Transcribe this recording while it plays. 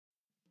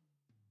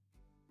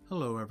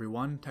Hello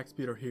everyone,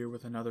 TechSpeeder here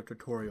with another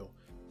tutorial.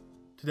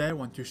 Today I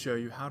want to show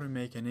you how to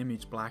make an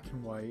image black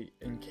and white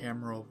in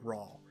Camera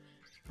Raw.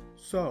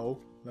 So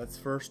let's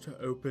first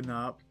open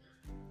up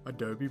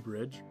Adobe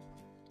Bridge.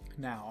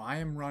 Now I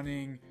am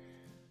running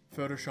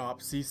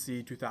Photoshop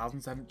CC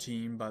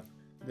 2017, but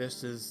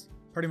this is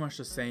pretty much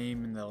the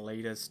same in the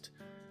latest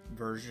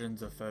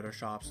versions of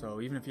Photoshop, so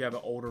even if you have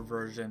an older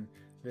version,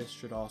 this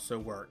should also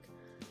work.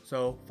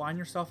 So find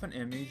yourself an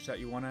image that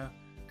you want to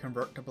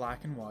convert to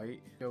black and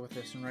white. Go with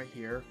this one right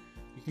here.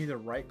 You can either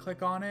right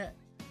click on it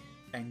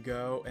and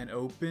go and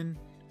open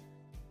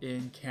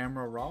in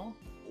Camera Raw,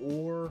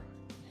 or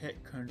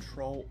hit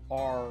Control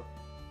R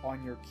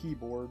on your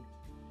keyboard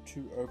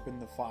to open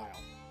the file.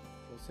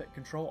 So let's hit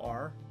Control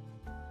R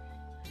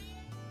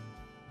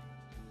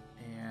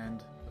and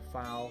the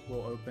file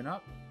will open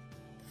up.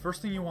 The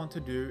first thing you want to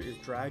do is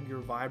drag your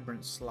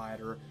Vibrance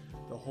slider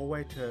the whole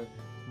way to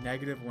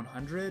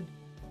 -100,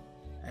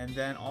 and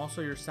then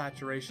also your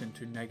saturation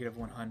to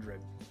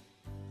 -100.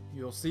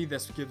 You'll see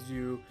this gives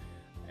you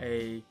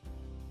a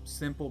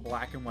simple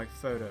black and white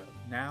photo.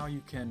 Now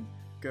you can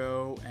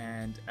go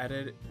and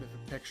edit the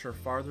picture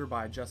farther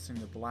by adjusting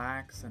the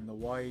blacks and the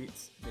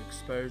whites, the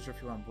exposure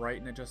if you want to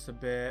brighten it just a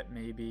bit,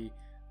 maybe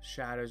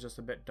shadows just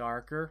a bit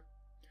darker.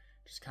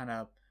 Just kind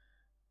of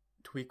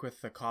tweak with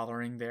the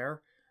coloring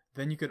there.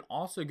 Then you can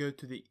also go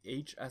to the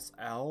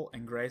HSL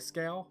and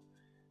Grayscale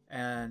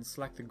and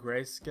select the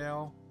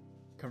Grayscale,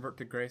 convert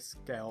to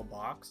Grayscale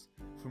box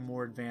for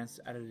more advanced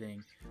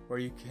editing, where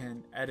you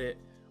can edit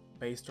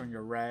based on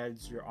your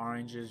reds, your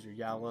oranges, your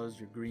yellows,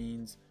 your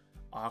greens,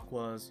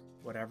 aquas,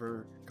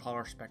 whatever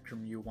color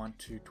spectrum you want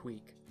to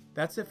tweak.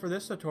 That's it for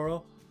this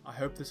tutorial. I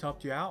hope this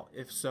helped you out.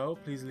 If so,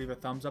 please leave a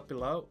thumbs up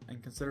below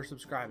and consider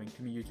subscribing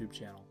to my YouTube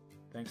channel.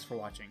 Thanks for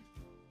watching.